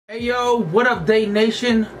Hey yo, what up Day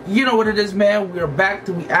Nation? You know what it is, man. We are back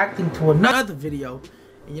to reacting to another video.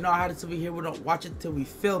 And you know how this over here, we don't watch it till we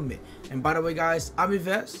film it. And by the way guys, I'm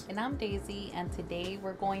Yves. And I'm Daisy, and today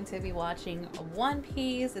we're going to be watching One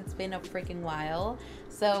Piece. It's been a freaking while.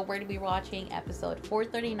 So we're going to be watching episode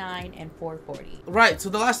 439 and 440. Right, so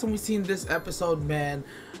the last time we seen this episode, man,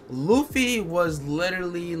 Luffy was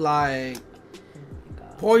literally like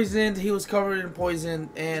poisoned. He was covered in poison,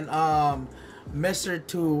 and Mr.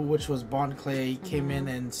 2, which was Bon Clay, came in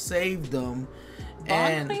and saved them.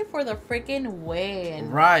 Bon Clay for the freaking win.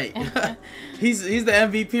 Right. he's the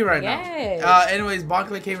MVP right yes. now. Anyways, Bon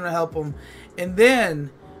Clay came to help him. And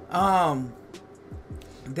then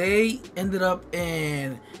they ended up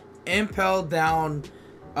in Impel Down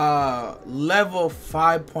level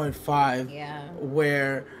 5.5. Yeah.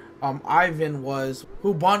 Where Ivan was,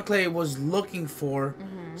 who Bon Clay was looking for.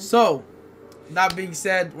 So that being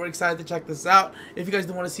said, we're excited to check this out. If you guys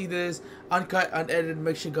do want to see this uncut, unedited,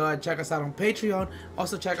 make sure you go and check us out on Patreon.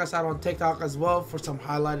 Also check us out on TikTok as well for some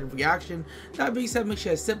highlighted reaction. That being said, make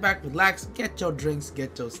sure you sit back, relax, get your drinks,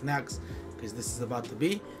 get your snacks, because this is about to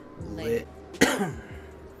be lit.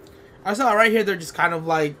 I saw right here, they're just kind of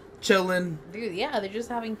like chilling. Dude, yeah, they're just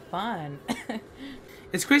having fun.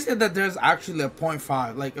 It's crazy that there's actually a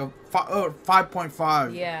 0.5, like a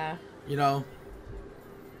 5.5. Yeah. You know?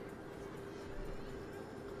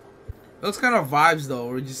 Those kind of vibes though,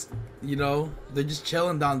 we're just, you know, they're just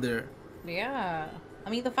chilling down there. Yeah. I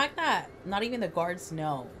mean, the fact that not even the guards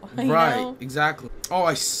know. Right, know? Exactly. Oh,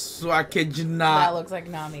 I swear, I kid you not. That looks like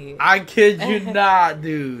Nami. I kid you not,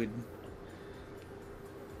 dude.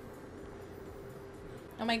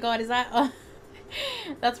 Oh my god, is that...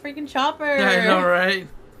 that's freaking Chopper. I know, right?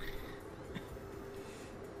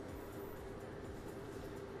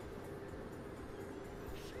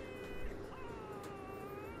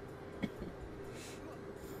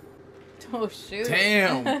 Oh shoot.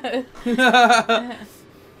 Damn.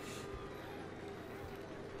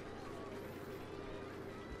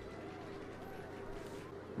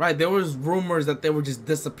 Right, there was rumors that they were just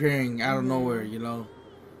disappearing out of nowhere, you know.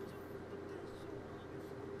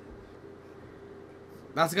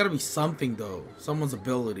 That's gotta be something though. Someone's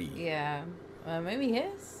ability. Yeah. Maybe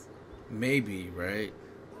his? Maybe, right?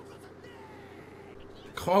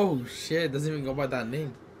 Oh shit, doesn't even go by that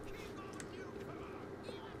name.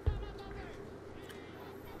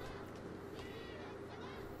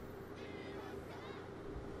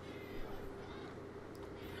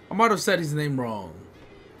 I might have said his name wrong.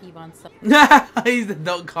 Yvonne. He's the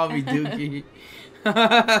don't call me Dookie.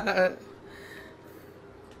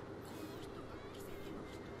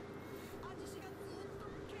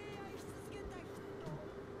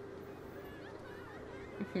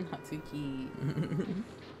 Natsuki.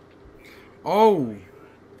 Oh.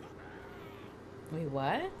 Wait,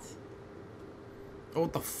 what? Oh,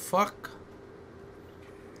 what the fuck?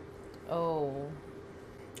 Oh.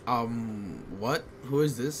 What? Who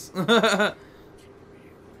is this?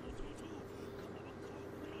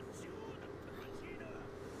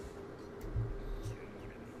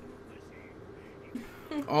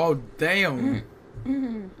 Oh, damn.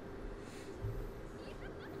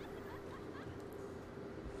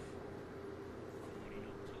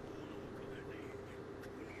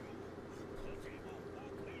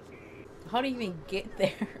 How do you even get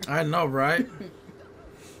there? I know, right?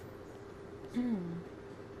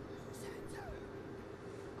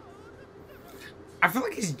 I feel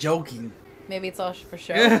like he's joking. Maybe it's all for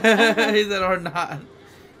show. He said or not.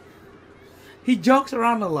 He jokes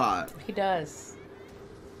around a lot. He does.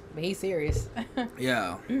 But he's serious.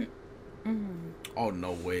 Yeah. Oh,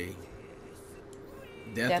 no way.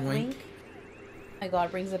 Deathwing? My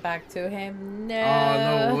god, brings it back to him. No.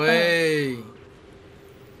 Oh, no way.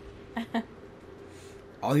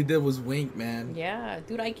 All he did was wink, man. Yeah,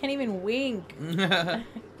 dude, I can't even wink.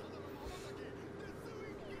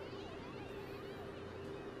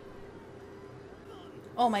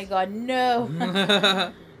 Oh my god,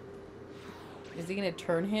 no. Is he gonna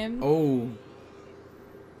turn him? Oh.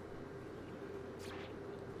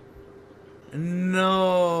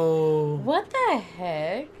 No. What the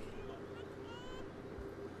heck?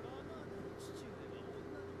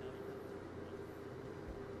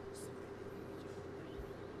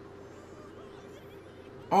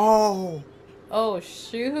 Oh. Oh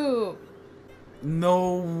shoot.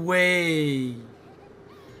 No way.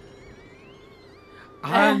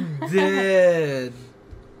 I'm dead.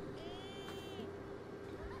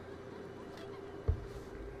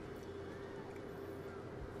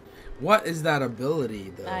 What is that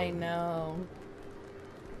ability, though? I know.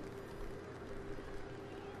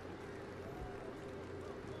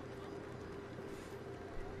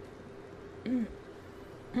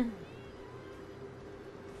 I'm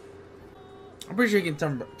pretty sure you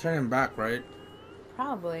can turn him back, right?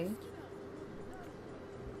 Probably.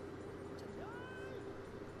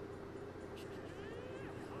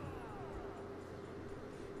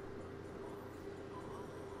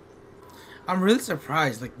 I'm really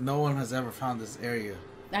surprised. Like, no one has ever found this area.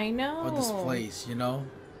 I know. Or this place, you know?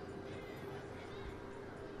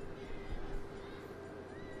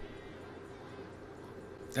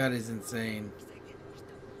 That is insane.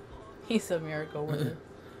 He's a miracle worker.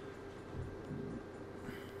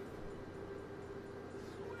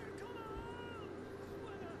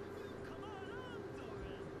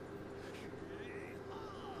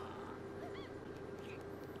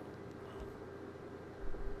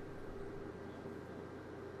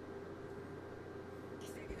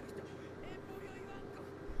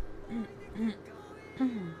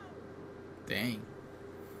 Dang.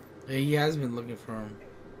 Yeah, he has been looking for him.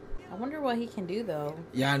 I wonder what he can do though.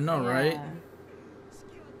 Yeah, I know, right?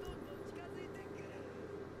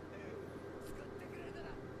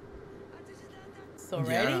 So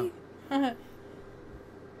ready? Yeah.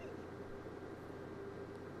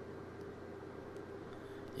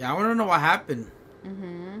 Yeah, I want to know what happened.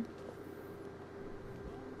 Mm-hmm.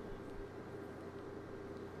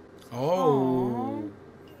 Oh. Aww.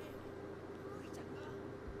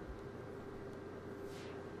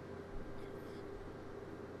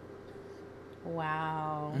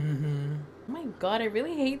 Wow. Mm-hmm. Oh my god, I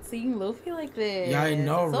really hate seeing Luffy like this. Yeah, I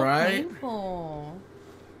know, it's so right? Painful.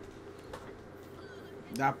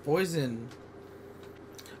 That poison.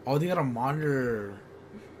 Oh, they got a monitor.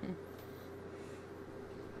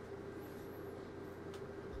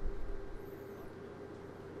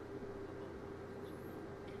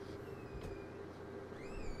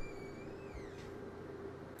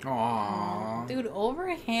 Aww. Dude, over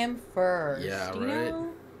him first. Yeah, you right? know?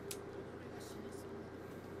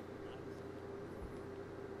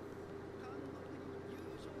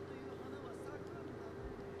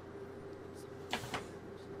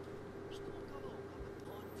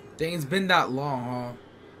 Dang, it's been that long, huh?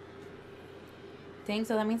 Dang,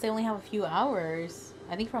 so that means they only have a few hours.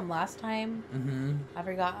 I think from last time, Mm-hmm. I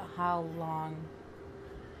forgot how long.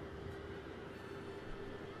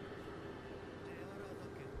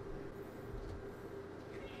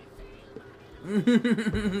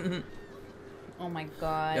 Oh my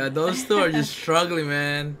god. Yeah, those two are just struggling,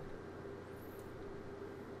 man.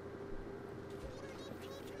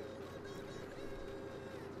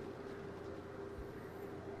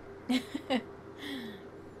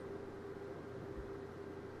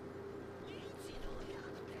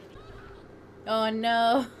 Oh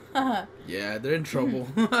no. Yeah, they're in trouble.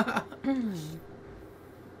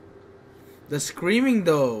 The screaming,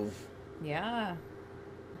 though. Yeah.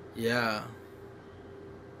 Yeah.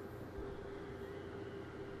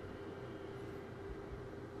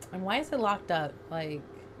 And why is it locked up? Like,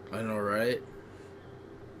 I know, right?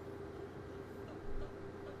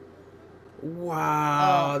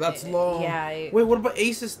 Wow, oh, that's long. Yeah. Wait, what about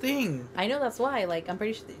Ace's thing? I know that's why. Like, I'm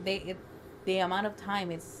pretty sure the amount of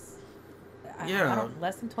time is Yeah.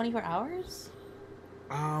 less than 24 hours.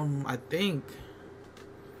 I think.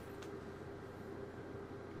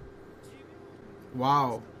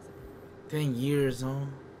 Wow. 10 years, huh?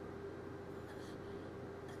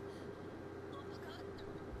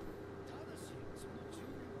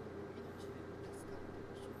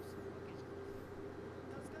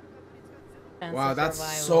 Wow, that's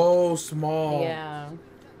so small. Yeah.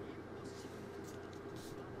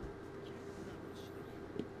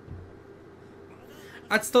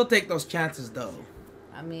 I'd still take those chances, though.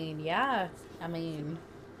 I mean, yeah. I mean,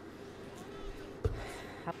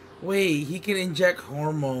 Wait, he can inject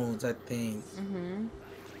hormones, I think. mm-hmm.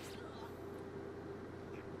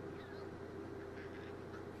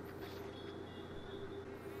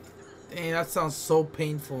 Dang, that sounds so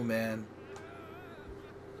painful, man.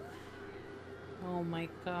 Oh my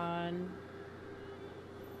god.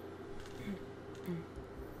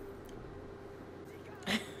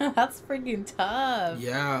 That's freaking tough.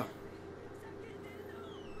 Yeah.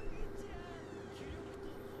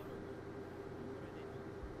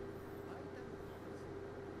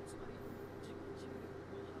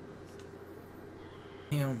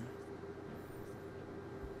 Damn.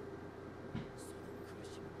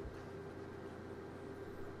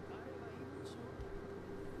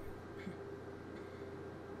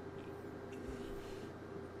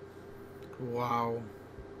 Wow.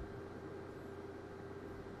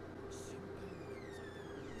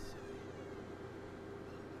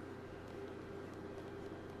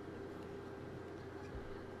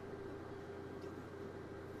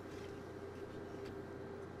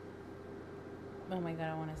 Oh my god,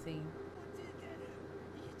 I want to see.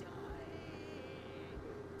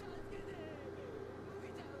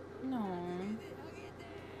 No.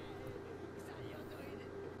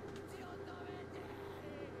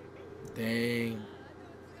 Dang.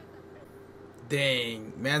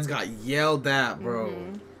 Dang. Man's got yelled at, bro.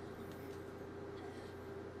 Mm-hmm.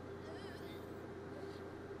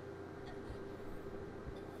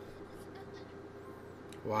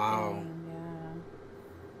 Wow. Dang, yeah.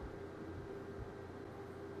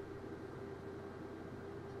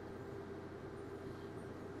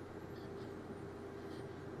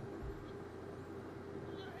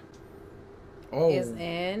 Oh. Is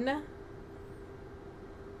in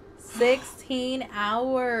 16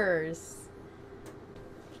 hours.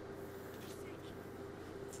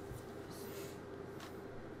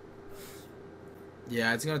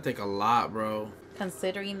 Yeah, it's gonna take a lot, bro.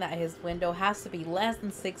 Considering that his window has to be less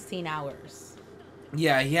than 16 hours.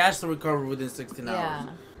 Yeah, he has to recover within 16 hours. Yeah.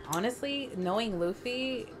 Honestly, knowing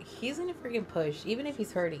Luffy, he's gonna freaking push, even if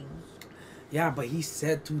he's hurting. Yeah, but he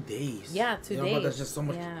said 2 days. Yeah, 2 days. But that's just so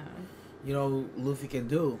much, Yeah. Luffy can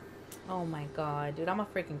do. Oh my god, dude, I'm gonna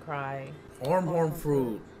freaking cry. Horn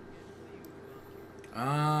fruit.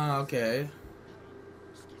 Ah, okay.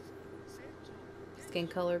 Skin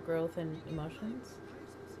color, growth, and emotions.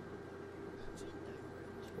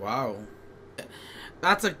 Wow.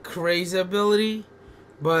 That's a crazy ability,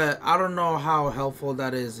 but I don't know how helpful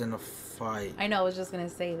that is in a fight. I know, I was just gonna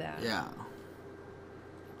say that. Yeah.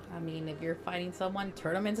 I mean, if you're fighting someone,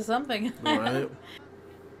 turn them into something. Right?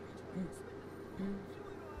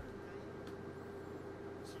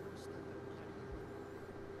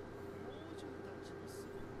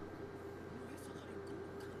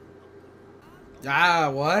 Ah,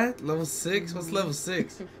 what? Level 6? What's level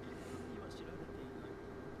 6?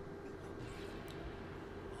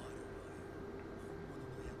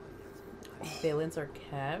 Villains are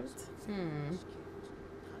kept?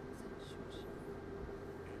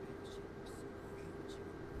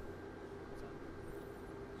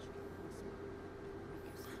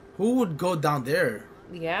 Who would go down there?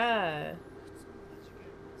 Yeah.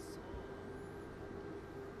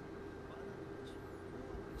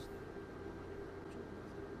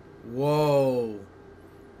 Whoa.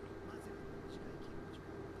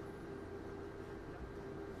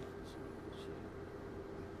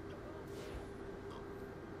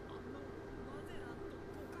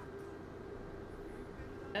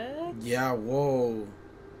 Yeah, whoa.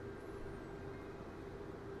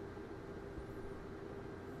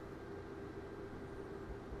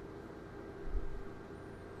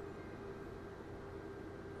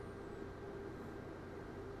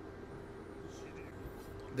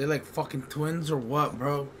 They're like fucking twins or what,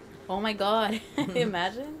 bro? Oh my god.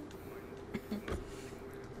 Imagine.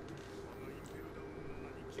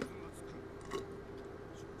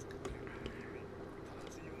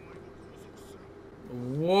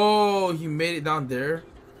 Whoa, he made it down there.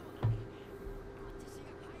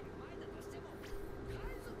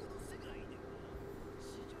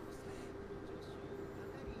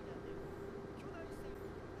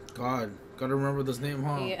 God, gotta remember this name,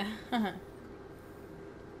 huh? Yeah.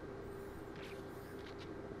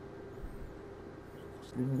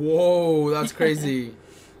 Whoa, that's crazy.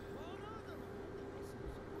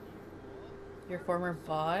 Your former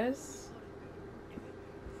boss?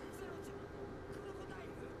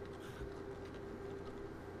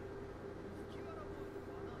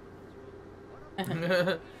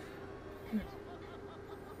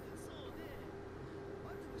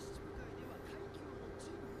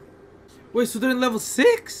 Wait, so they're in level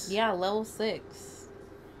 6? Yeah, level 6.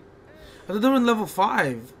 I thought they were in level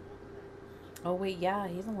 5. Oh wait, yeah,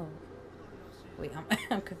 he's in level. Wait,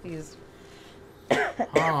 I'm confused.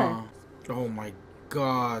 Huh. Oh my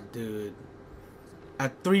god, dude.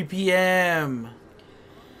 At 3 p.m.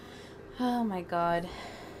 Oh my god.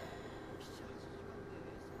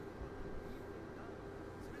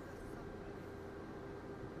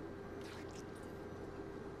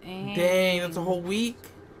 Dang, that's a whole week?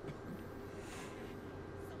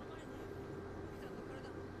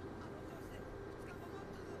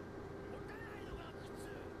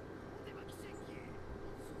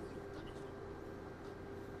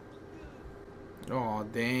 Oh,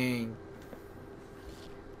 dang.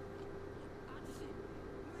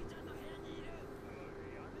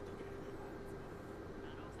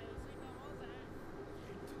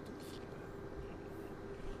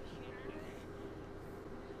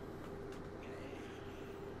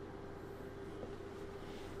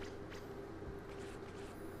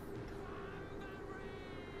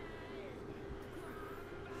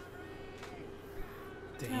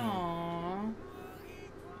 Dang. Aww.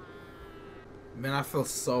 Man, I feel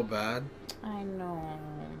so bad. I know.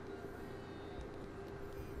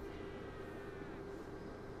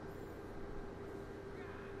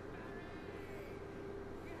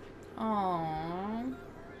 Aww.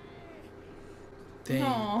 Dang.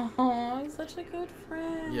 Aww, he's such a good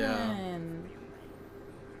friend. Yeah.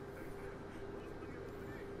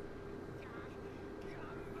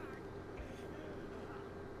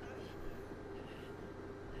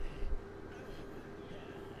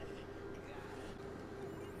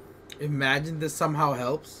 Imagine this somehow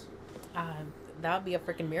helps. That would be a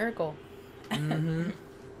freaking miracle. Mm-hmm.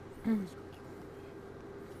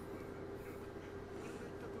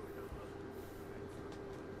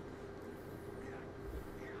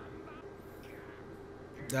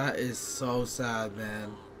 That is so sad,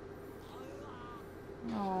 man.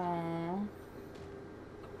 Aww.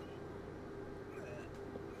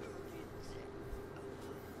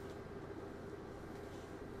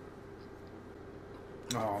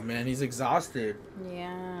 Oh man, he's exhausted.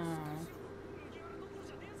 Yeah.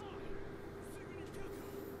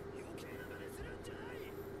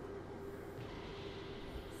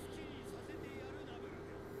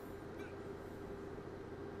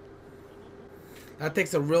 That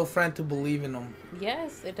takes a real friend to believe in him.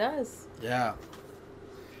 Yes, it does. Yeah.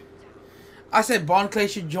 I said Bon Clay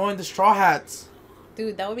should join the Straw Hats.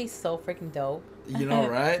 Dude, that would be so freaking dope. You know,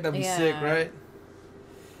 right? That'd be Yeah. sick, right?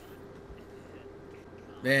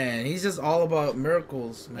 Man, he's just all about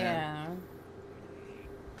miracles, man. Yeah.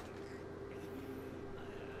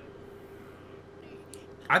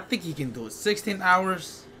 I think he can do it. 16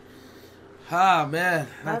 hours. Ah, man.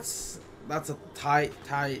 That's a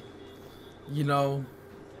tight, you know.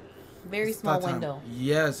 Very small window.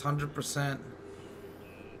 Yes, 100%.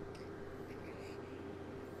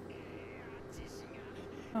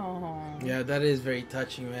 Oh. Yeah, that is very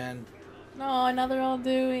touching, man. No, now they're all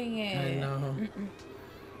doing it. I know.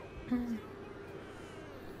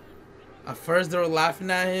 At first they were laughing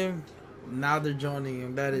at him. Now they're joining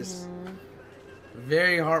him. That is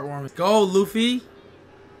very heartwarming. Go, Luffy.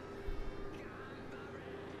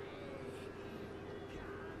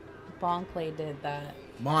 Bon Clay did that.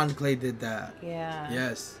 Bon Clay did that. Yeah.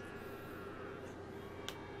 Yes.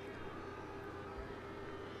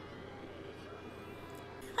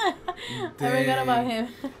 I forgot about him.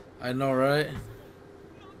 I know, right?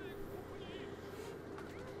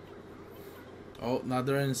 Oh, now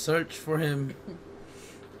they're in search for him.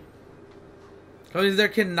 Because there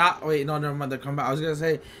cannot... Wait, no, never mind. They're coming back. I was going to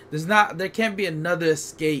say, there can't be another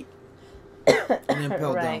escape and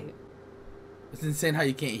impel Right. down. It's insane how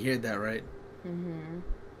you can't hear that, right? Mm-hmm.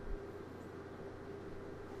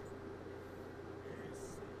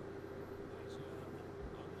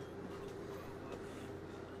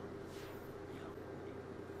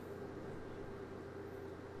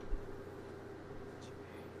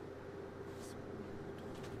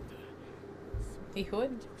 He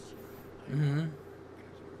would. Mm-hmm.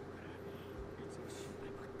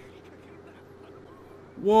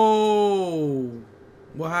 Whoa!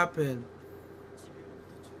 What happened?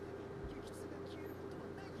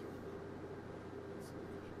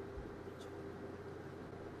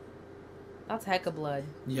 That's hecka blood.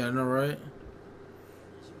 Yeah, I know, right?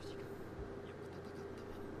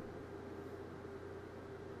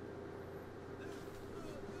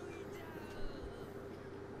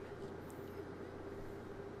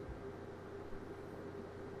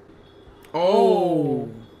 Oh!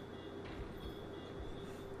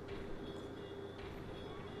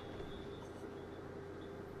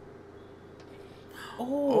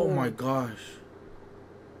 Oh my gosh.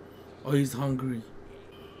 Oh, he's hungry.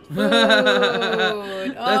 Let's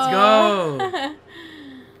go.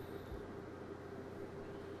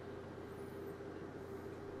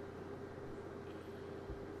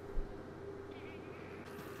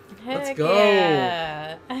 Heck go.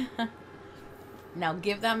 Yeah. Now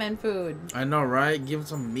give that man food. I know, right? Give him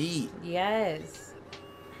some meat. Yes.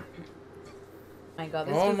 My God.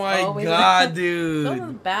 This Oh dude's my always God, Go to the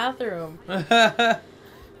dude. bathroom.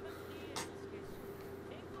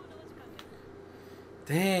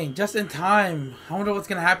 Dang, just in time. I wonder what's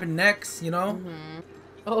gonna happen next, you know? Mm-hmm.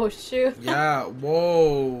 Oh, shoot. Yeah,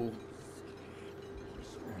 whoa.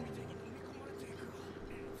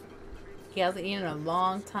 He hasn't eaten in a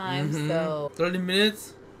long time, so... 30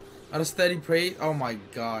 minutes at a steady pace. Oh my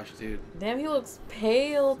gosh, dude. Damn, he looks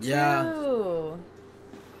pale, too. Yeah.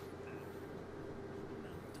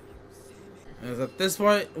 And at this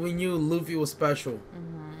point, we knew Luffy was special.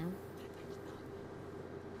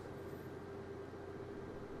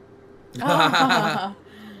 Oh.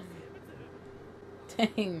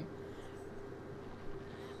 Dang.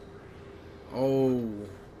 Oh.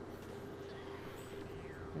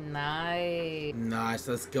 Nice,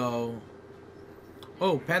 let's go.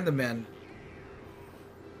 Oh, Panda Man.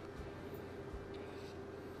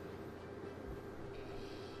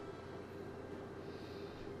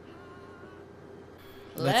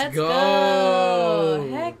 Let's go.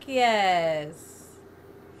 Heck yes.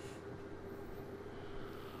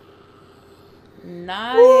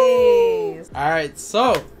 Nice. Woo! All right,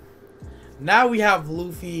 so now we have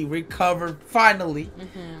Luffy recovered finally.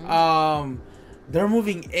 They're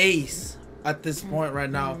moving Ace at this point right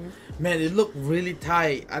now. Man, it looked really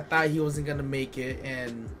tight. I thought he wasn't gonna make it,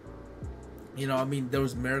 and you know, I mean, there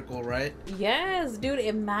was Miracle, right? Yes, dude.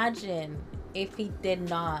 Imagine if he did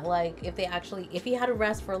not, like, if he had to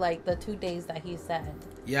rest for like the 2 days that he said.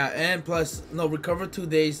 Yeah, and plus, no, recover 2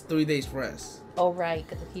 days, 3 days rest. Oh right,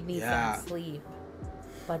 because he needs some sleep.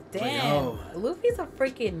 But damn, Luffy's a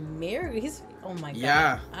freaking mirror. He's, oh my god.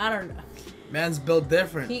 Yeah. I don't know. Man's built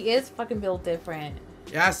different. He is fucking built different.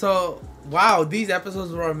 Yeah, so wow, these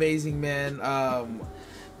episodes were amazing, man.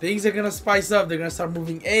 Things are gonna spice up. They're gonna start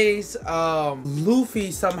moving Ace.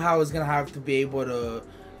 Luffy somehow is gonna have to be able to,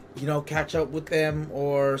 you know, catch up with them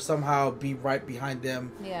or somehow be right behind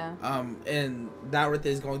them. Yeah. And that right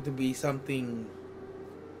there is going to be something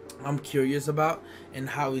I'm curious about, and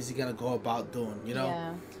how is he gonna go about doing, you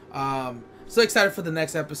know? Yeah. So excited for the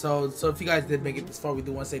next episode. So if you guys did make it this far, we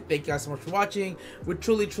do want to say thank you guys so much for watching. We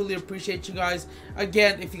truly appreciate you guys.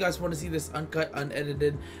 Again, if you guys want to see this uncut,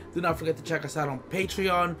 unedited, do not forget to check us out on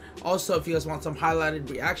Patreon. Also, if you guys want some highlighted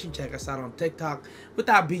reaction, check us out on TikTok. With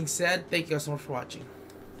that being said, thank you guys so much for watching.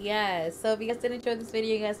 Yes, so if you guys did enjoy this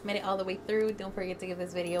video, you guys made it all the way through, don't forget to give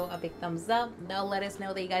this video a big thumbs up. That'll let us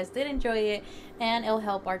know that you guys did enjoy it, and it'll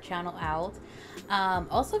help our channel out.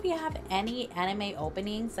 Also, if you have any anime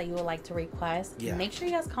openings that you would like to request, make sure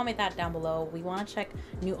you guys comment that down below. We want to check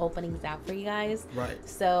new openings out for you guys. Right.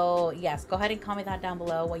 So yes, go ahead and comment that down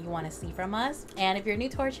below what you want to see from us. And if you're new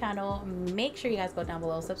to our channel, make sure you guys go down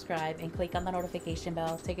below, subscribe, and click on the notification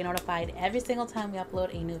bell to get notified every single time we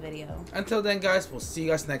upload a new video. Until then, guys, we'll see you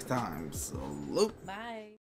guys next time. Salute. Bye.